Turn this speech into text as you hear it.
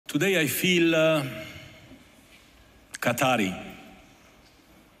Today I feel Qatari.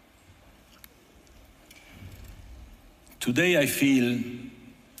 Today I feel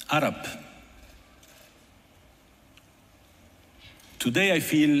Arab. Today I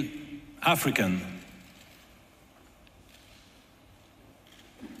feel African.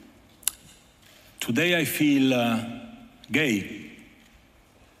 Today I feel gay.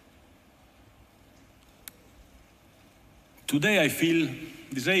 Today I feel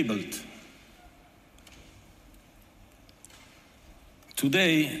disabled.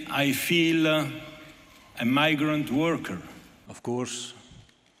 Today I feel a migrant worker. Of course,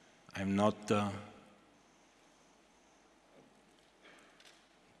 I'm not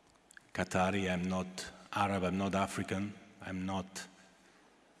Qatari, I'm not Arab, I'm not African, I'm not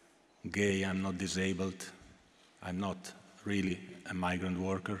gay, I'm not disabled, I'm not really a migrant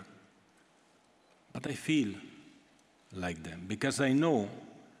worker. But I feel like them because I know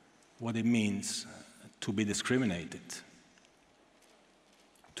what it means to be discriminated,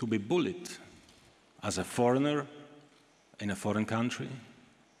 to be bullied as a foreigner in a foreign country,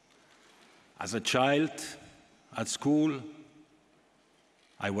 as a child at school.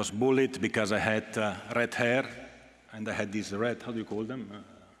 I was bullied because I had red hair and I had these red, how do you call them?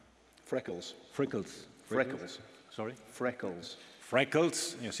 Freckles. Freckles. Freckles. Sorry? Freckles.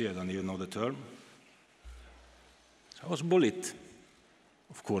 Freckles. You see, I don't even know the term. So I was bullied,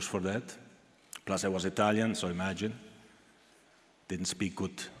 of course, for that. Plus I was Italian, so imagine. Didn't speak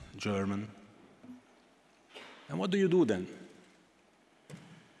good German. And what do you do then?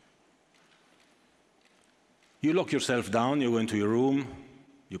 You lock yourself down, you go into your room,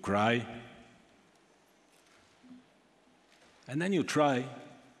 you cry, and then you try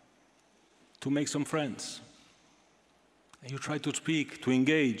to make some friends. And you try to speak, to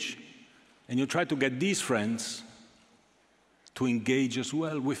engage, and you try to get these friends to engage as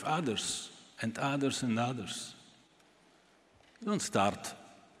well with others, and others, and others. You don't start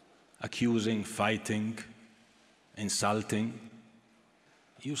accusing, fighting, insulting.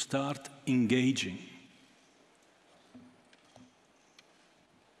 You start engaging.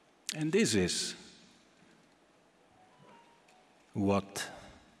 And this is what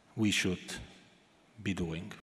we should be doing.